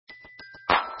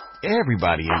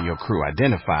everybody in your crew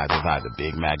identifies as either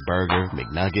Big Mac Burger,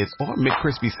 McNuggets, or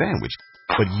McCrispy Sandwich.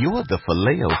 But you're the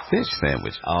Filet-O-Fish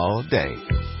Sandwich all day.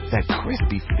 That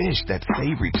crispy fish, that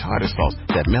savory tartar sauce,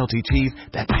 that melty cheese,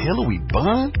 that pillowy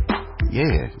bun.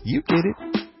 Yeah, you get it.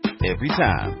 Every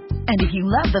time. And if you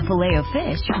love the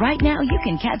Filet-O-Fish, right now you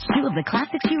can catch two of the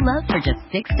classics you love for just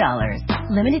 $6.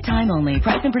 Limited time only.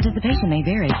 Price and participation may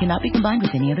vary. Cannot be combined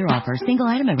with any other offer. Single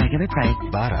item at regular price.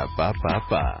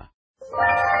 Ba-da-ba-ba-ba.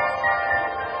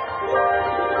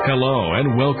 Hello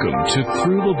and welcome to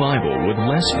Through the Bible with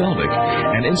Les Feldick,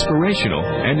 an inspirational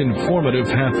and informative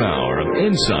half hour of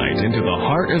insight into the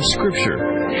heart of Scripture.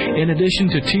 In addition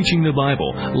to teaching the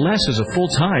Bible, Les is a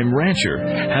full-time rancher,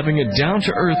 having a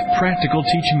down-to-earth, practical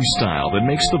teaching style that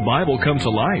makes the Bible come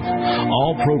to life.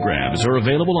 All programs are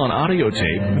available on audio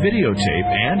tape, videotape,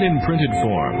 and in printed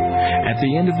form. At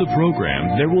the end of the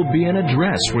program, there will be an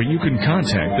address where you can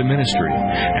contact the ministry.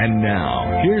 And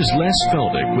now, here's Les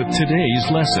Feldick with today's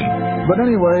lesson. But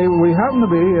anyway, we happen to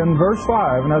be in verse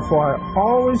 5, and that's why I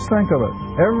always think of it.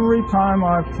 Every time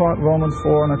I've taught Romans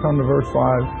 4 and I come to verse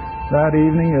 5, that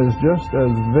evening is just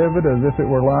as vivid as if it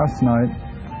were last night.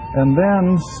 And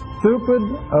then, stupid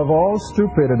of all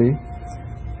stupidity,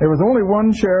 there was only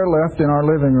one chair left in our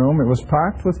living room. It was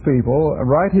packed with people,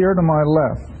 right here to my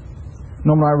left.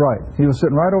 No, my right. He was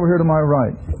sitting right over here to my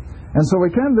right. And so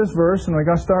we came to this verse, and we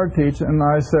got started teaching, and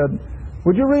I said,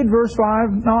 would you read verse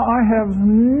 5? Now, I have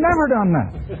never done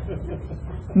that.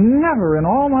 Never in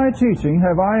all my teaching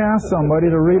have I asked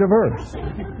somebody to read a verse.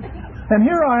 And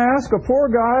here I ask a poor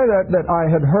guy that I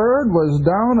had heard was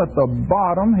down at the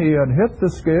bottom. He had hit the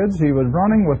skids. He was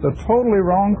running with the totally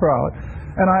wrong crowd.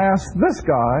 And I asked this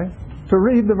guy to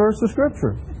read the verse of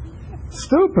Scripture.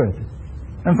 Stupid.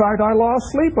 In fact, I lost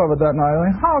sleep of it that night. I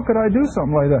mean, how could I do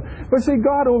something like that? But see,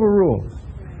 God overrules.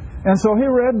 And so he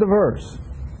read the verse.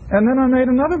 And then I made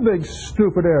another big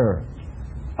stupid error.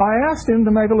 I asked him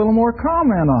to make a little more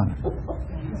comment on it.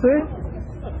 See?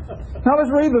 Now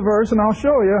let's read the verse and I'll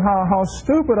show you how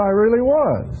stupid I really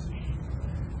was.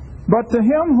 But to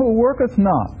him who worketh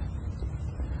not,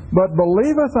 but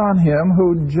believeth on him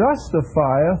who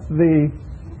justifieth the,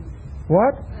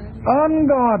 what?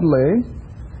 Ungodly,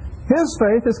 his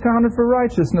faith is counted for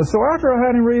righteousness. So after I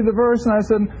had him read the verse and I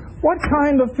said, what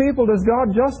kind of people does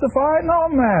God justify? Now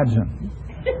imagine.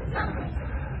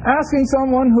 Asking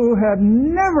someone who had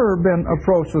never been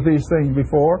approached with these things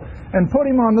before and put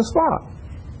him on the spot.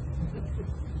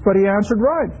 But he answered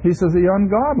right. He says, the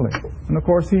ungodly. And of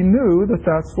course he knew that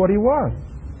that's what he was.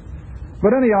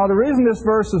 But anyhow, the reason this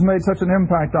verse has made such an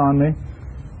impact on me,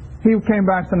 he came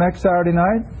back the next Saturday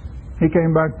night. He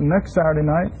came back the next Saturday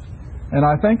night. And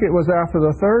I think it was after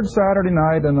the third Saturday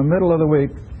night in the middle of the week,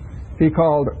 he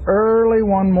called early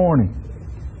one morning.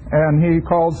 And he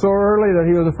called so early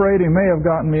that he was afraid he may have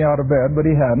gotten me out of bed, but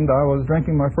he hadn't. I was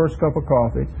drinking my first cup of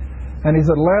coffee. And he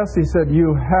said, Les, he said,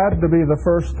 you had to be the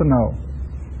first to know.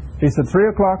 He said,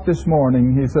 3 o'clock this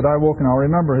morning, he said, I woke, and I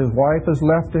remember his wife has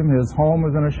left him, his home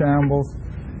was in a shambles.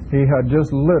 He had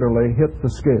just literally hit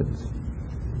the skids.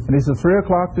 And he said, 3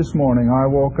 o'clock this morning, I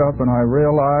woke up and I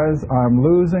realized I'm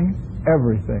losing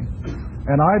everything.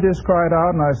 And I just cried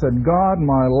out and I said, God,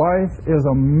 my life is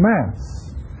a mess.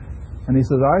 And he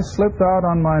says, I slipped out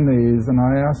on my knees and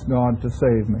I asked God to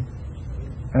save me.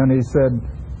 And he said,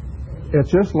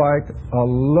 it's just like a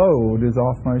load is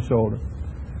off my shoulder.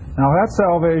 Now that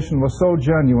salvation was so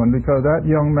genuine because that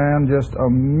young man just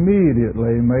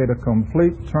immediately made a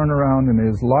complete turnaround in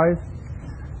his life.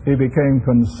 He became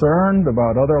concerned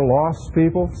about other lost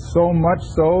people, so much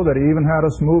so that he even had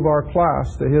us move our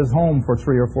class to his home for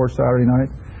 3 or 4 Saturday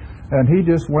nights. And he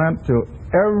just went to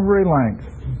every length.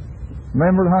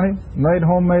 Remember, honey? Made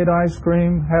homemade ice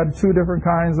cream, had 2 different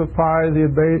kinds of pies he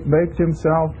had baked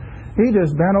himself. He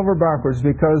just bent over backwards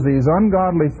because these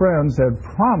ungodly friends had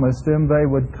promised him they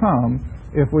would come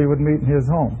if we would meet in his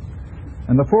home.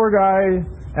 And the poor guy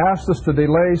asked us to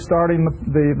delay starting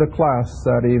the class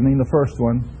that evening, the first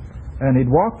one. And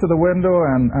he'd walk to the window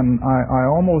and I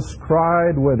almost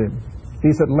cried with him.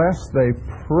 He said, Les, they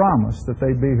promised that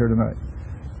they'd be here tonight,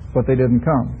 but they didn't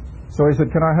come. So he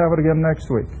said, can I have it again next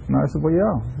week? And I said, well,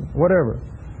 yeah, whatever.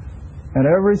 And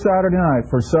every Saturday night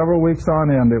for several weeks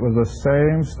on end, it was the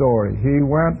same story. He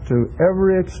went to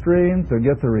every extreme to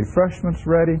get the refreshments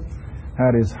ready,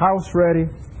 had his house ready,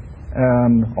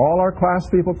 and all our class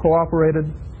people cooperated,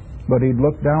 but he'd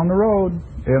look down the road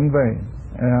in vain.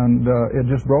 And it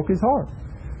just broke his heart,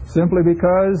 simply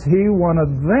because he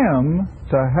wanted them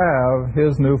to have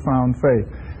his newfound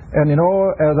faith. And you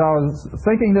know, as I was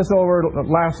thinking this over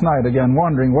last night again,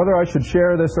 wondering whether I should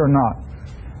share this or not,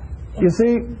 You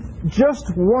see, just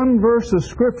one verse of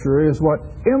Scripture is what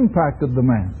impacted the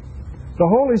man. The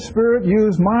Holy Spirit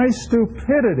used my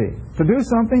stupidity to do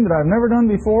something that I've never done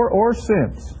before or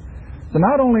since. To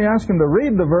not only ask him to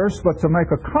read the verse, but to make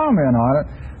a comment on it.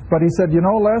 But he said, you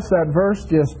know, Les, that verse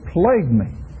just plagued me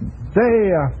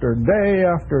day after day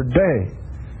after day.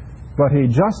 But he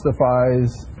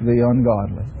justifies the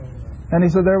ungodly. And he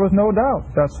said, there was no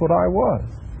doubt. That's what I was.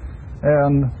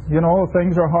 And, you know,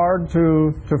 things are hard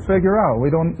to figure out. We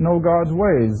don't know God's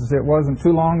ways. It wasn't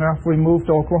too long after we moved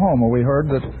to Oklahoma. We heard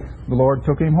that the Lord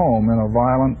took him home in a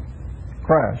violent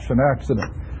crash, an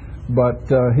accident. But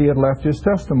he had left his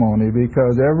testimony,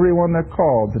 because everyone that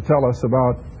called to tell us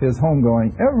about his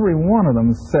homegoing, every one of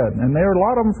them said, and a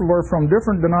lot of them were from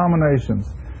different denominations,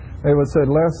 they would say,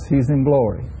 Les, he's in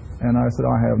glory. And I said,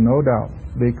 I have no doubt,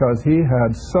 because he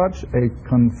had such a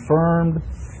confirmed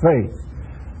faith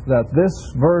that this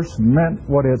verse meant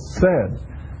what it said,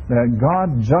 that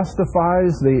God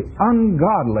justifies the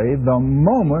ungodly the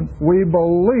moment we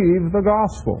believe the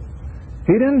gospel.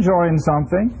 He didn't join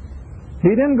something. He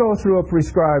didn't go through a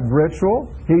prescribed ritual.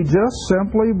 He just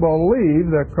simply believed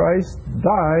that Christ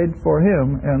died for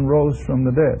him and rose from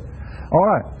the dead. All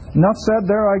right, enough said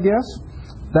there, I guess,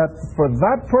 that for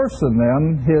that person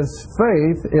then, his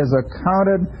faith is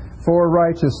accounted for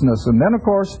righteousness. And then, of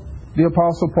course, the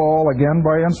Apostle Paul, again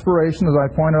by inspiration, as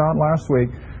I pointed out last week,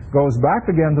 goes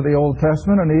back again to the Old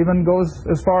Testament and even goes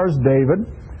as far as David,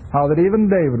 how that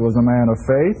even David was a man of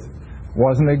faith.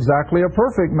 Wasn't exactly a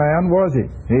perfect man, was he?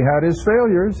 He had his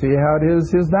failures, he had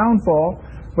his downfall,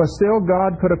 but still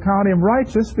God could account him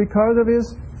righteous because of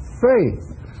his faith.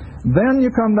 Then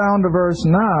you come down to verse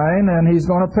 9, and he's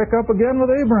going to pick up again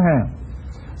with Abraham.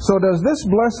 So does this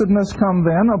blessedness come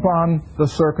then upon the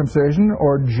circumcision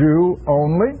or Jew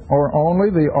only, or only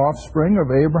the offspring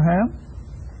of Abraham?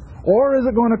 Or is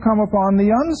it going to come upon the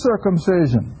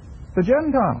uncircumcision, the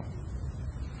Gentile?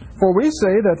 For we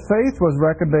say that faith was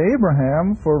reckoned to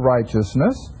Abraham for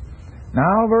righteousness.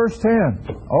 Now verse 10.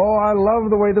 Oh, I love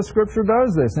the way the Scripture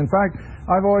does this. In fact,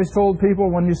 I've always told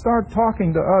people, when you start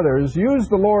talking to others, use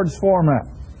the Lord's format.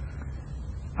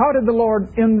 How did the Lord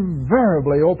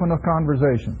invariably open a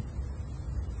conversation?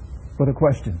 With a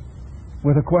question.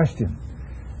 With a question.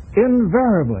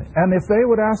 Invariably. And if they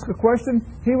would ask a question,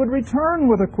 he would return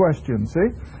with a question,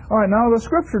 see? All right, now the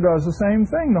Scripture does the same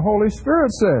thing. The Holy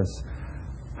Spirit says,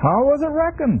 how was it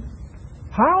reckoned?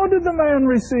 How did the man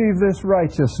receive this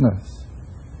righteousness?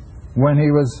 When he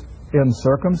was in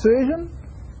circumcision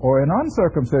or in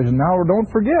uncircumcision? Now, don't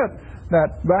forget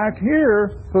that back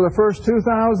here, for the first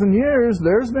 2,000 years,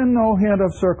 there's been no hint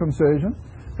of circumcision.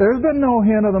 There's been no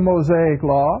hint of the Mosaic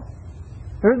Law.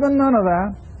 There's been none of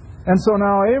that. And so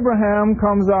now Abraham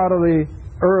comes out of the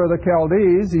Ur of the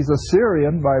Chaldees. He's a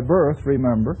Syrian by birth,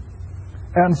 remember.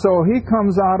 And so he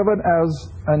comes out of it as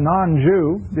a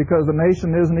non-Jew, because the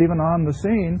nation isn't even on the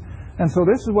scene. And so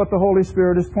this is what the Holy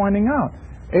Spirit is pointing out.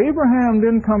 Abraham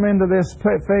didn't come into this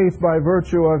faith by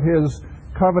virtue of his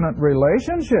covenant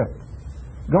relationship.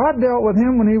 God dealt with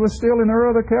him when he was still in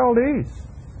Ur of the Chaldees.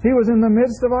 He was in the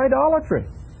midst of idolatry.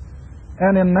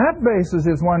 And in that basis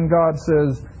is when God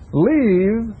says,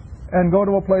 leave and go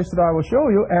to a place that I will show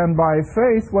you. And by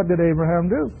faith, what did Abraham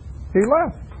do? He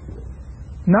left.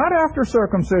 Not after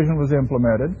circumcision was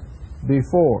implemented,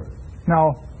 before.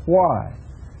 Now, why?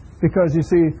 Because you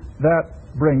see, that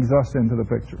brings us into the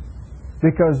picture.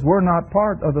 Because we're not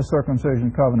part of the circumcision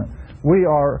covenant. We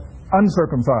are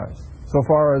uncircumcised, so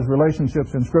far as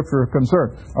relationships in Scripture are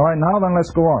concerned. All right, now then let's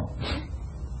go on.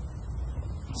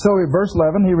 So in verse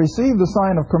 11, he received the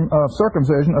sign of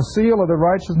circumcision, a seal of the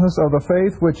righteousness of the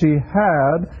faith which he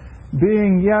had,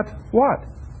 being yet what?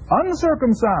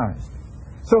 Uncircumcised.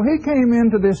 So he came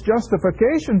into this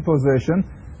justification position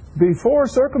before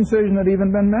circumcision had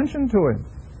even been mentioned to him.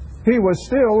 He was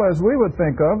still, as we would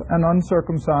think of, an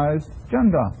uncircumcised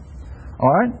Gentile. All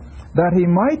right? That he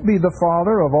might be the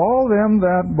father of all them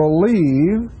that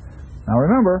believe. Now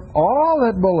remember, all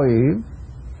that believe,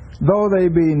 though they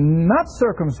be not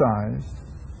circumcised,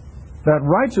 that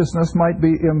righteousness might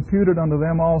be imputed unto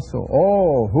them also.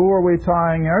 Oh, who are we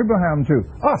tying Abraham to?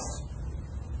 Us.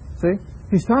 See?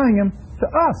 He's tying him to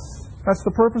us. That's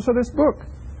the purpose of this book.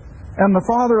 And the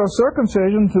father of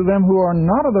circumcision to them who are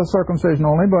not of the circumcision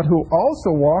only, but who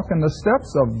also walk in the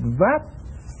steps of that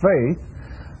faith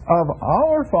of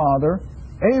our father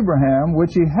Abraham,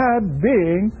 which he had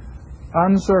being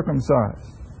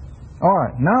uncircumcised. All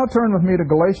right, now turn with me to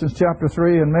Galatians chapter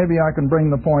 3, and maybe I can bring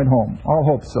the point home. I'll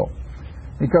hope so.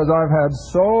 Because I've had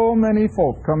so many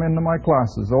folk come into my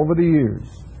classes over the years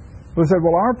who said,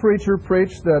 well, our preacher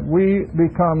preached that we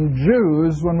become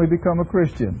Jews when we become a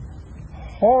Christian.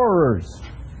 horrors.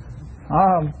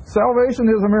 Salvation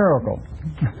is a miracle.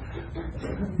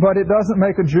 But it doesn't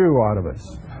make a Jew out of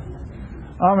us.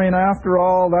 I mean, after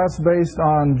all, that's based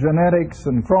on genetics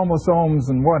and chromosomes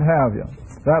and what have you.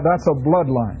 That's a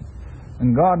bloodline.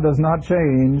 And God does not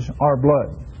change our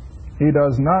blood. He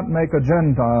does not make a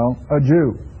Gentile a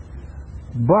Jew.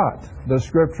 But the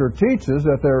Scripture teaches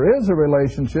that there is a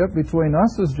relationship between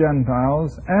us as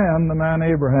Gentiles and the man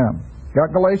Abraham.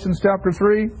 Got Galatians chapter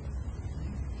 3,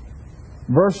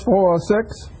 verse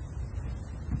 406.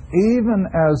 Even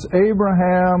as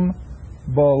Abraham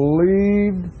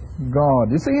believed God.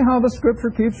 You see how the Scripture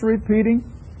keeps repeating?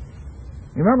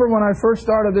 You remember when I first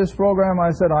started this program,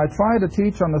 I said I try to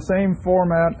teach on the same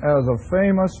format as a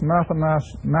famous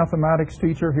mathematics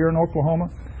teacher here in Oklahoma.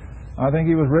 I think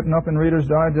he was written up in Reader's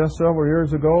Digest several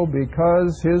years ago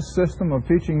because his system of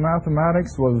teaching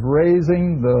mathematics was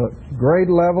raising the grade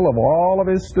level of all of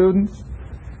his students.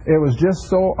 It was just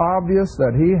so obvious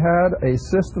that he had a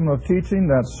system of teaching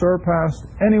that surpassed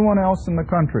anyone else in the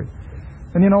country.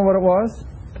 And you know what it was?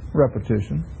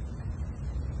 Repetition.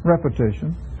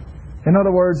 Repetition. In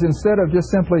other words, instead of just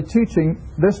simply teaching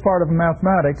this part of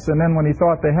mathematics and then when he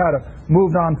thought they had it,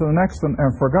 moved on to the next one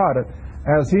and forgot it,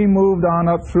 as he moved on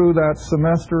up through that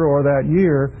semester or that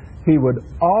year, he would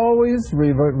always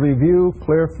review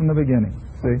clear from the beginning.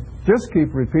 See? Just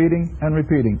keep repeating and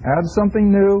repeating. Add something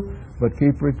new, but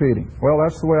keep repeating. Well,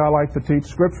 that's the way I like to teach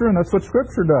Scripture, and that's what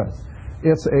Scripture does.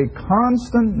 It's a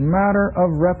constant matter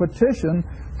of repetition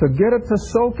to get it to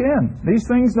soak in. These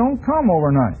things don't come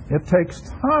overnight. It takes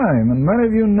time, and many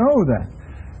of you know that.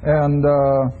 And,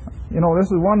 this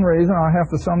is one reason I have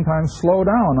to sometimes slow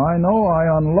down. I know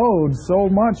I unload so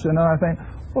much, and then I think,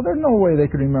 well, there's no way they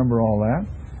could remember all that.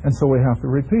 And so we have to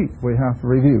repeat. We have to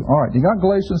review. All right, you got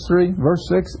Galatians 3, verse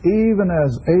 6. Even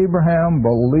as Abraham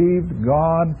believed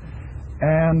God,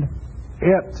 and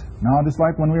it. Now, just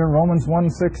like when we were in Romans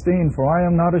 1:16, for I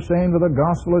am not ashamed of the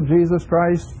gospel of Jesus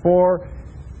Christ, for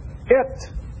it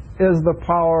is the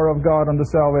power of God unto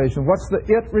salvation. What's the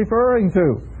it referring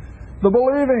to? The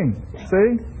believing.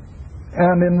 See?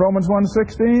 And in Romans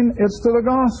 1:16, it's to the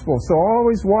gospel. So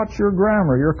always watch your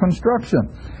grammar, your construction.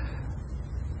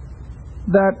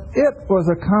 That it was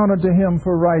accounted to him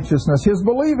for righteousness, his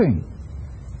believing.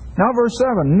 Now verse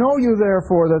 7, know you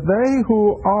therefore that they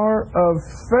who are of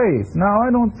faith. Now I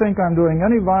don't think I'm doing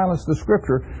any violence to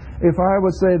Scripture if I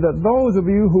would say that those of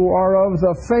you who are of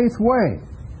the faith way,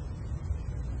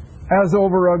 as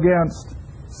over against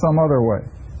some other way.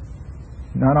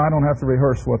 Now I don't have to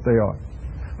rehearse what they are.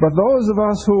 But those of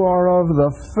us who are of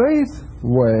the faith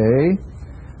way,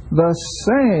 the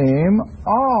same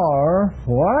are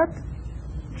what?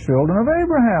 Children of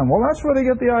Abraham. Well, that's where they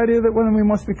get the idea that we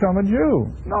must become a Jew.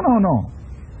 No.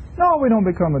 No, we don't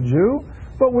become a Jew,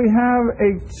 but we have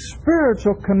a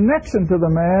spiritual connection to the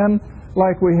man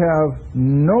like we have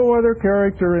no other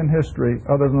character in history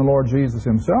other than the Lord Jesus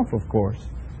himself, of course.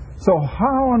 So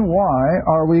how and why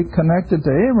are we connected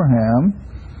to Abraham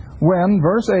when,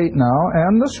 verse 8 now,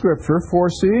 and the Scripture,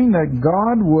 foreseeing that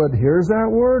God would, here's that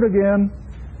word again,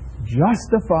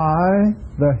 justify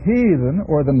the heathen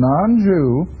or the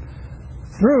non-Jew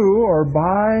through or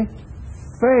by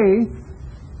faith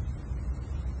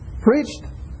preached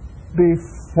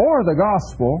before the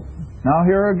gospel. Now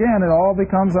here again it all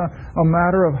becomes a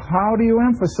matter of how do you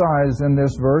emphasize in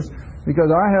this verse,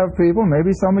 because I have people,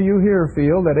 maybe some of you here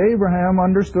feel that Abraham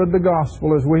understood the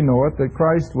gospel as we know it, that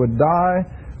Christ would die,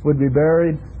 would be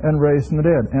buried, and raised from the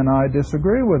dead. And I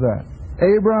disagree with that.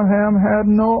 Abraham had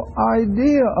no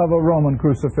idea of a Roman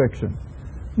crucifixion.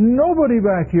 Nobody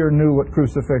back here knew what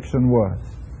crucifixion was.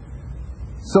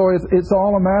 So it's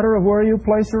all a matter of where you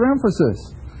place your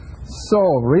emphasis.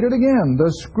 So, read it again.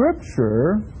 The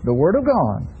Scripture, the Word of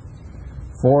God,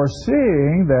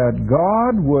 foreseeing that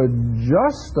God would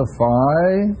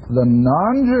justify the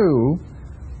non-Jew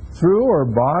through or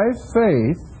by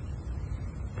faith,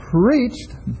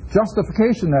 preached,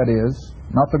 justification that is,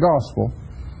 not the gospel,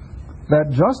 that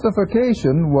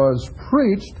justification was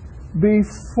preached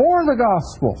before the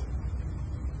gospel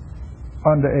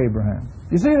unto Abraham.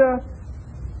 You see that?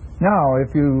 Now,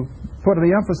 if you put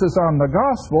the emphasis on the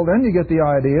gospel, then you get the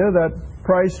idea that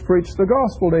Christ preached the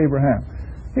gospel to Abraham.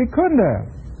 He couldn't have.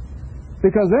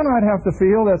 Because then I'd have to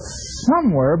feel that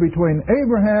somewhere between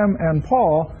Abraham and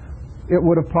Paul, it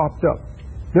would have popped up.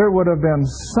 There would have been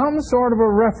some sort of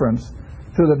a reference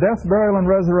to the death, burial, and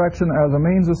resurrection as a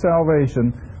means of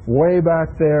salvation way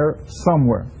back there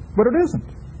somewhere. But it isn't.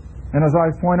 And as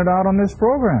I've pointed out on this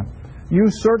program, you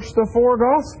search the four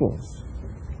Gospels,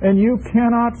 and you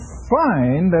cannot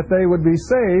find that they would be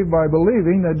saved by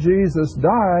believing that Jesus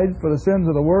died for the sins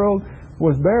of the world,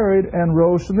 was buried, and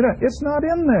rose from the dead. It's not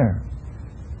in there.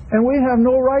 And we have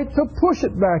no right to push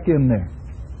it back in there.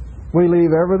 We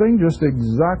leave everything just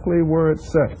exactly where it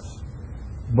sits.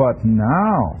 But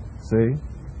now, see,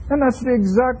 and that's the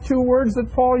exact two words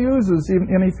that Paul uses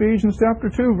in Ephesians chapter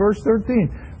 2, verse 13.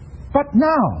 But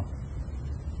now.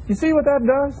 You see what that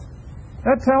does?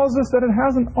 That tells us that it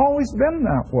hasn't always been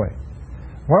that way.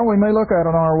 Well, we may look at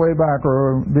it on our way back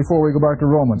or before we go back to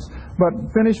Romans.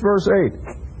 But finish verse 8.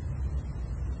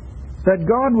 That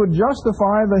God would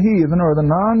justify the heathen or the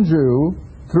non-Jew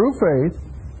through faith,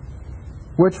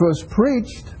 which was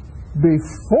preached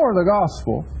before the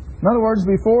gospel. In other words,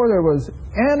 before there was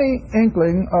any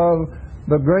inkling of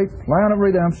the great plan of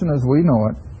redemption as we know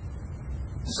it,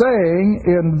 saying,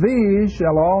 in these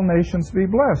shall all nations be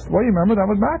blessed. Well, you remember that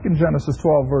was back in Genesis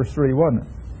 12, verse 3, wasn't it?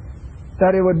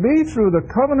 That it would be through the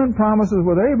covenant promises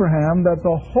with Abraham that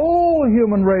the whole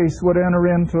human race would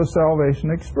enter into a salvation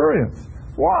experience.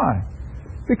 Why?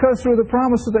 Because through the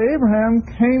promises of Abraham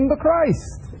came the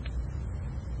Christ.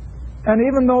 And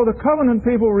even though the covenant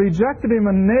people rejected him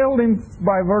and nailed him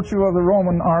by virtue of the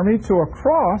Roman army to a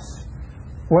cross,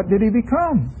 what did he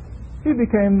become? He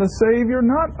became the Savior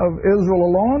not of Israel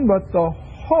alone, but the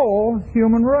whole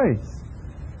human race.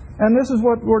 And this is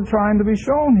what we're trying to be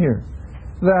shown here.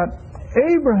 That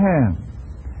Abraham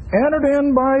entered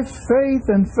in by faith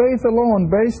and faith alone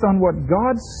based on what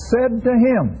God said to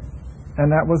him.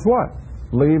 And that was what?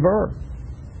 Leave Ur.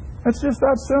 It's just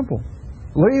that simple.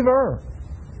 Leave Ur.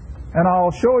 And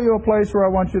I'll show you a place where I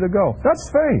want you to go.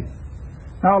 That's faith.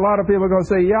 Now a lot of people are going to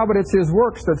say, yeah, but it's his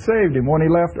works that saved him when he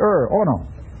left Ur. Oh no.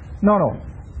 No.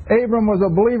 Abram was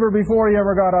a believer before he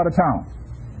ever got out of town.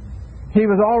 He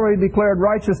was already declared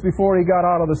righteous before he got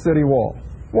out of the city wall.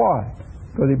 Why?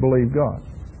 Because he believed God.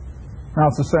 Now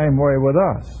it's the same way with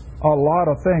us. A lot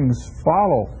of things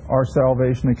follow our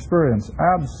salvation experience.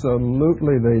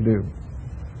 Absolutely they do.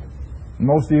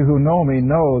 Most of you who know me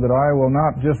know that I will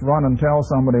not just run and tell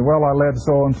somebody, well, I led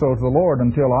so-and-so to the Lord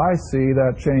until I see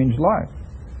that changed life.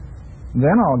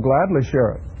 Then I'll gladly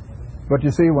share it. But you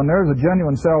see, when there's a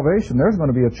genuine salvation, there's going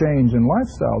to be a change in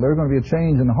lifestyle. There's going to be a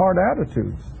change in heart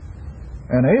attitudes.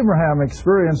 And Abraham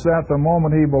experienced that the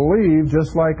moment he believed,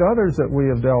 just like others that we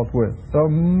have dealt with. The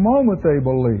moment they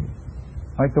believed.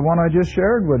 Like the one I just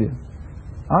shared with you.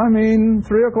 I mean,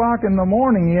 3 o'clock in the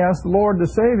morning he asked the Lord to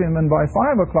save him, and by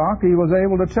 5 o'clock he was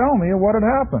able to tell me what had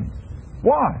happened.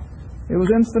 Why? It was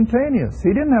instantaneous.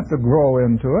 He didn't have to grow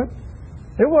into it.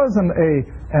 It wasn't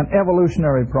an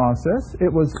evolutionary process. It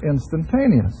was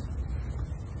instantaneous.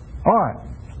 All right.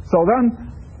 So then,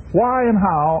 why and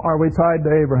how are we tied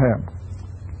to Abraham?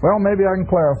 Well, maybe I can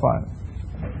clarify it.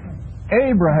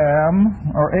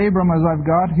 Abraham, or Abram as I've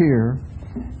got here,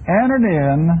 entered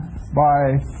in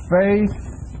by faith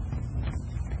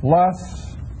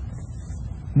plus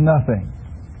nothing.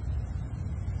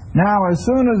 Now, as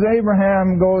soon as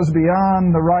Abraham goes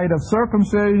beyond the rite of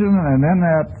circumcision, and then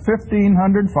at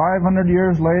 500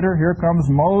 years later, here comes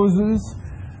Moses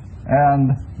and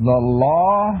the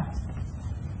law.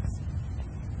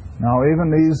 Now, even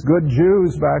these good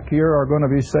Jews back here are going to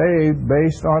be saved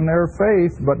based on their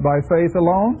faith, but by faith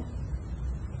alone?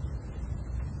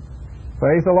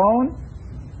 Faith alone?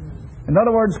 In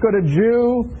other words, could a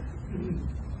Jew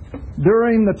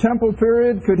during the temple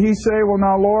period, could he say, well,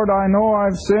 now, Lord, I know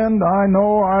I've sinned, I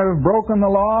know I've broken the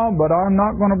law, but I'm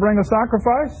not going to bring a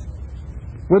sacrifice?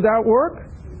 Would that work?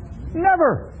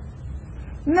 Never.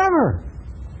 Never.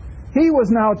 He was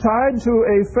now tied to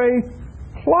a faith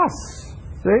plus.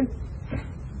 See?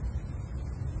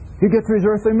 He gets to his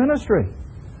earthly ministry.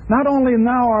 Not only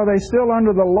now are they still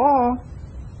under the law,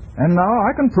 and now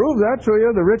I can prove that to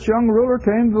you. The rich young ruler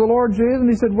came to the Lord Jesus and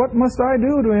he said, what must I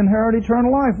do to inherit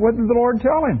eternal life? What did the Lord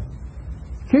tell him?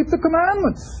 Keep the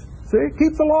commandments. See?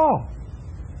 Keep the law.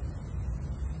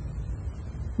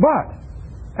 But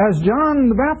as John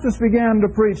the Baptist began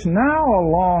to preach now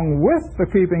along with the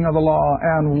keeping of the law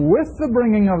and with the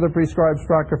bringing of the prescribed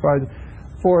sacrifice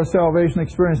for a salvation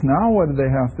experience, now what did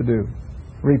they have to do?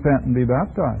 Repent and be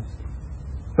baptized.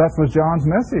 That was John's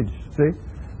message. See?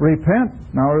 Repent.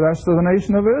 Now that's to the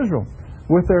nation of Israel.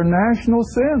 With their national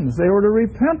sins, they were to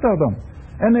repent of them.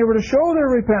 And they were to show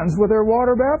their repentance with their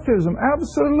water baptism.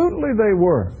 Absolutely they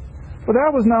were. But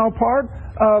that was now part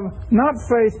of not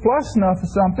faith plus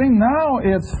something. Now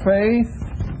it's faith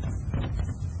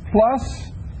plus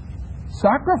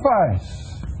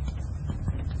sacrifice.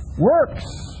 Works.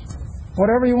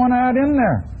 Whatever you want to add in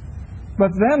there.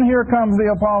 But then here comes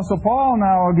the Apostle Paul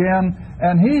now again,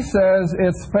 and he says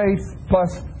it's faith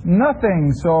plus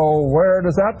nothing. So where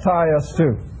does that tie us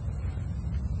to?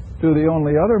 To the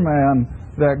only other man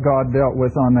that God dealt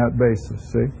with on that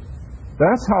basis, see?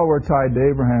 That's how we're tied to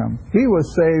Abraham. He was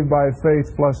saved by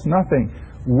faith plus nothing.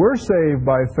 We're saved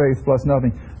by faith plus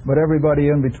nothing. But everybody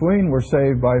in between, we're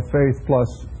saved by faith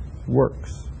plus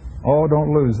works. Oh,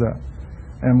 don't lose that.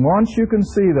 And once you can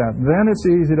see that, then it's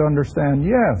easy to understand,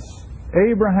 yes,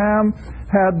 Abraham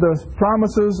had the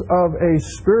promises of a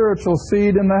spiritual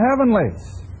seed in the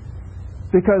heavenlies,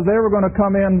 because they were going to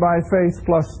come in by faith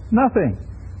plus nothing.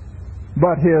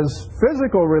 But his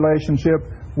physical relationship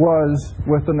was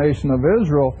with the nation of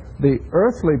Israel, the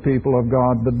earthly people of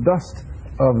God, the dust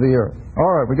of the earth. All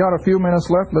right, we got a few minutes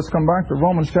left. Let's come back to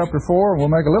Romans chapter 4. We'll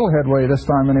make a little headway this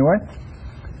time anyway.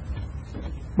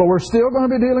 But we're still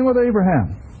going to be dealing with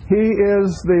Abraham. He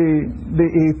is the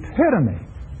epitome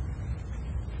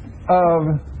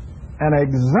of an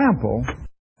example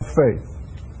of faith.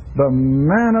 The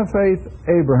man of faith,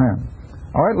 Abraham.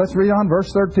 All right, let's read on verse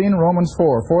 13, Romans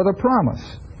 4. For the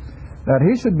promise that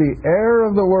he should be heir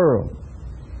of the world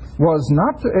was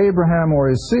not to Abraham or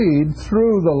his seed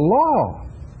through the law.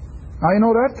 Now, you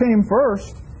know, that came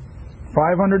first.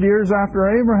 500 years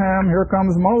after Abraham, here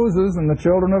comes Moses and the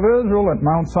children of Israel at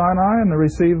Mount Sinai, and they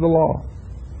receive the law.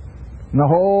 And the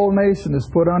whole nation is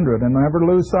put under it. And never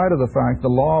lose sight of the fact the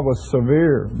law was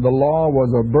severe. The law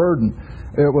was a burden.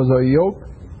 It was a yoke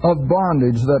of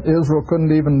bondage that Israel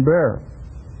couldn't even bear.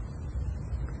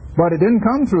 But it didn't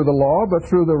come through the law, but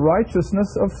through the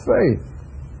righteousness of faith.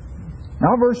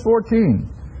 Now verse 14.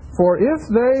 For if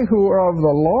they who are of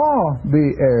the law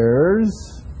be heirs,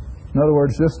 in other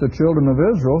words, just the children of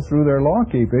Israel through their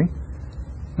law-keeping,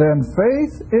 then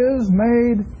faith is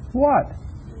made what?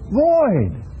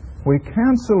 Void. We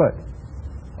cancel it.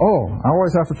 Oh, I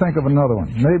always have to think of another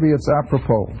one. Maybe it's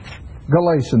apropos.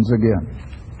 Galatians again.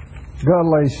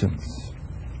 Galatians.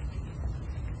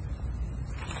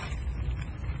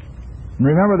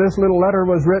 Remember, this little letter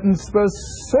was written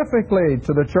specifically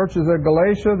to the churches of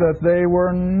Galatia, that they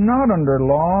were not under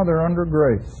law, they're under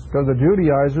grace, because the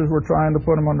Judaizers were trying to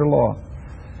put them under law.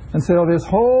 And so this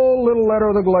whole little letter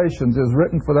of the Galatians is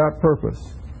written for that purpose,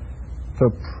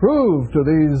 to prove to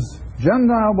these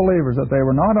Gentile believers that they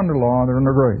were not under law, they're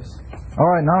under grace. All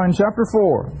right, now in chapter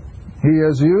 4, he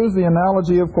has used the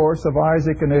analogy, of course, of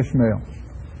Isaac and Ishmael.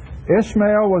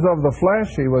 Ishmael was of the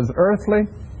flesh, he was earthly,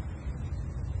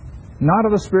 not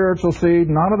of the spiritual seed,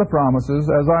 not of the promises,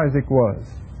 as Isaac was.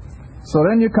 So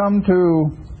then you come to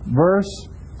verse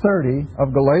 30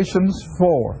 of Galatians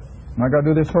 4. And I've got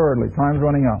to do this hurriedly. Time's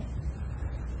running out.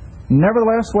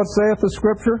 Nevertheless, what saith the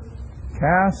Scripture?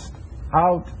 Cast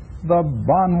out the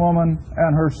bondwoman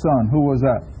and her son. Who was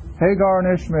that? Hagar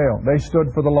and Ishmael. They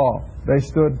stood for the law. They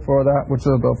stood for that which is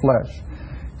of the flesh.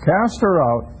 Cast her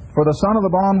out. For the son of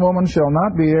the bondwoman shall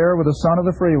not be heir with the son of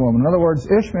the free woman. In other words,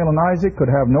 Ishmael and Isaac could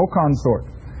have no consort.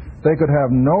 They could have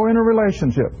no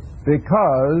interrelationship,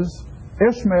 because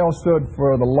Ishmael stood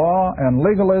for the law and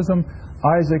legalism.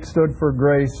 Isaac stood for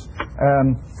grace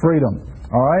and freedom.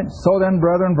 All right? So then,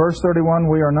 brethren, verse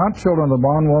 31, we are not children of the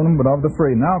bondwoman, but of the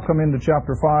free. Now come into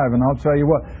chapter 5, and I'll tell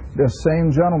you what, this same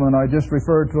gentleman I just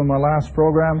referred to in my last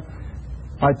program,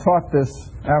 I taught this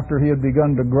after he had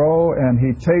begun to grow, and he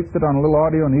taped it on a little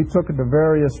audio, and he took it to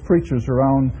various preachers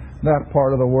around that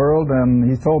part of the world, and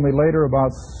he told me later about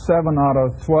 7 out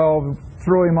of 12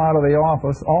 threw him out of the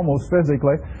office, almost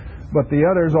physically, but the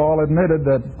others all admitted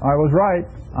that I was right.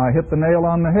 I hit the nail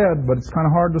on the head, but it's kind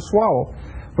of hard to swallow.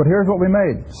 But here's what we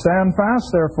made. Stand fast,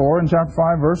 therefore, in chapter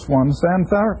 5, verse 1, stand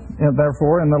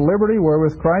therefore in the liberty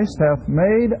wherewith Christ hath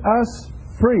made us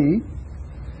free,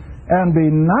 and be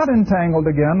not entangled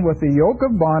again with the yoke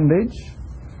of bondage.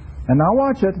 And now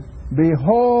watch it.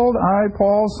 Behold, I,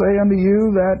 Paul, say unto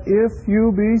you that if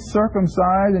you be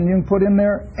circumcised, and you can put in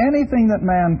there anything that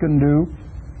man can do,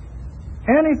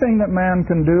 anything that man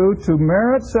can do to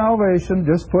merit salvation,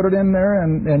 just put it in there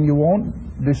and you won't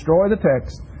destroy the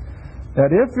text,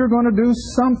 that if you're going to do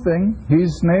something,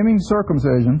 he's naming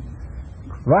circumcision,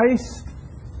 Christ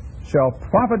shall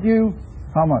profit you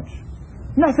how much?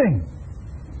 Nothing.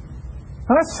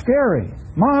 Now, that's scary.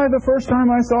 The first time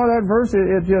I saw that verse,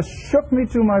 it just shook me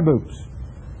to my boots.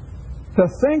 To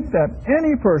think that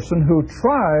any person who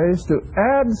tries to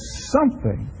add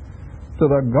something to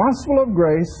the gospel of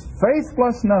grace, faith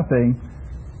plus nothing,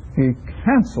 he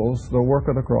cancels the work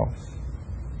of the cross.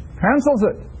 Cancels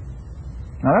it.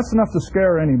 Now, that's enough to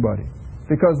scare anybody,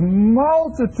 because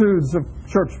multitudes of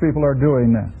church people are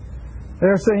doing that.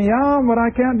 They're saying, yeah, but I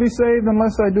can't be saved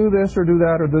unless I do this or do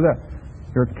that or do that.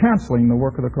 You're canceling the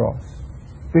work of the cross.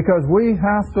 Because we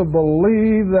have to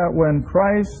believe that when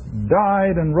Christ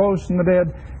died and rose from the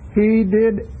dead, He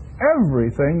did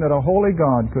everything that a holy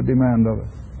God could demand of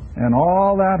us. And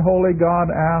all that holy God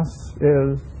asks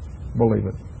is, believe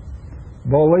it.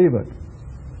 Believe it.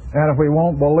 And if we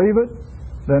won't believe it,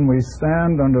 then we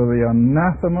stand under the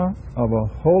anathema of a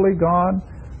holy God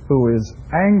who is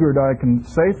angered, I can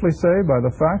safely say, by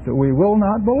the fact that we will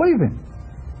not believe Him.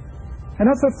 And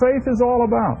that's what faith is all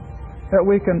about, that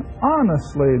we can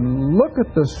honestly look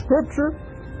at the Scripture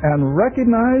and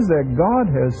recognize that God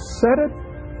has said it,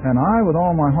 and I, with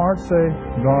all my heart, say,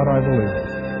 God, I believe it.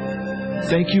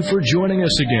 Thank you for joining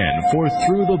us again for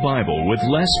Through the Bible with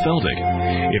Les Feldick.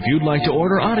 If you'd like to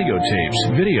order audio tapes,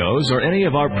 videos, or any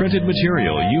of our printed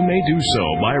material, you may do so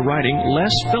by writing Les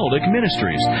Feldick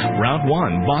Ministries, Route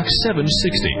 1, Box 760,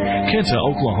 Kenta,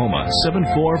 Oklahoma,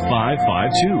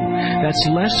 74552. That's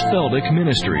Les Feldick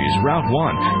Ministries, Route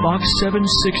 1, Box 760,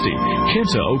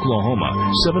 Kenta, Oklahoma,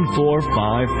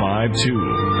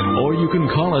 74552. Or you can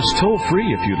call us toll-free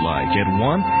if you'd like at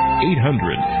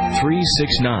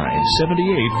 1-800-369-7856.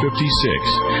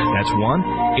 That's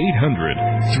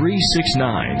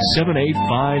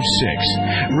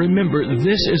 1-800-369-7856. Remember,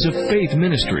 this is a faith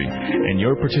ministry, and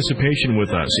your participation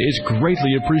with us is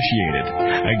greatly appreciated.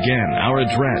 Again, our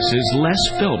address is Les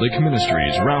Feldick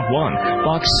Ministries, Route 1,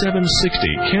 Box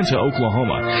 760, Kenta,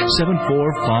 Oklahoma,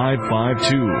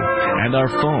 74552. And our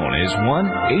phone is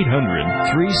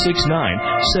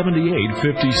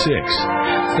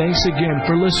 1-800-369-7856. Thanks again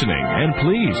for listening, and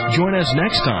please join us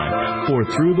next time for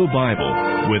Through the Bible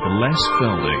with Les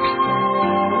Feldick.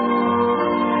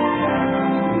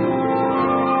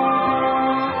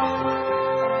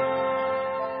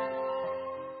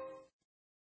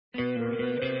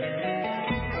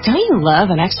 Don't you love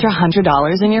an extra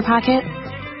 $100 in your pocket?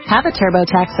 Have a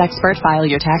TurboTax expert file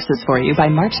your taxes for you by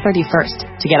March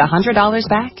 31st to get $100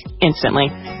 back instantly.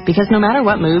 Because no matter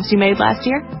what moves you made last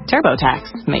year,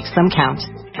 TurboTax makes them count.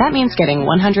 That means getting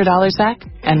 $100 back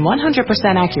and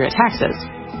 100% accurate taxes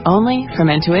only from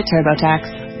Intuit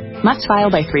TurboTax. Must file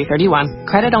by 3/31.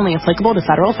 Credit only applicable to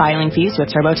federal filing fees with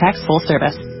TurboTax full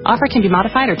service. Offer can be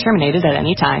modified or terminated at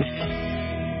any time.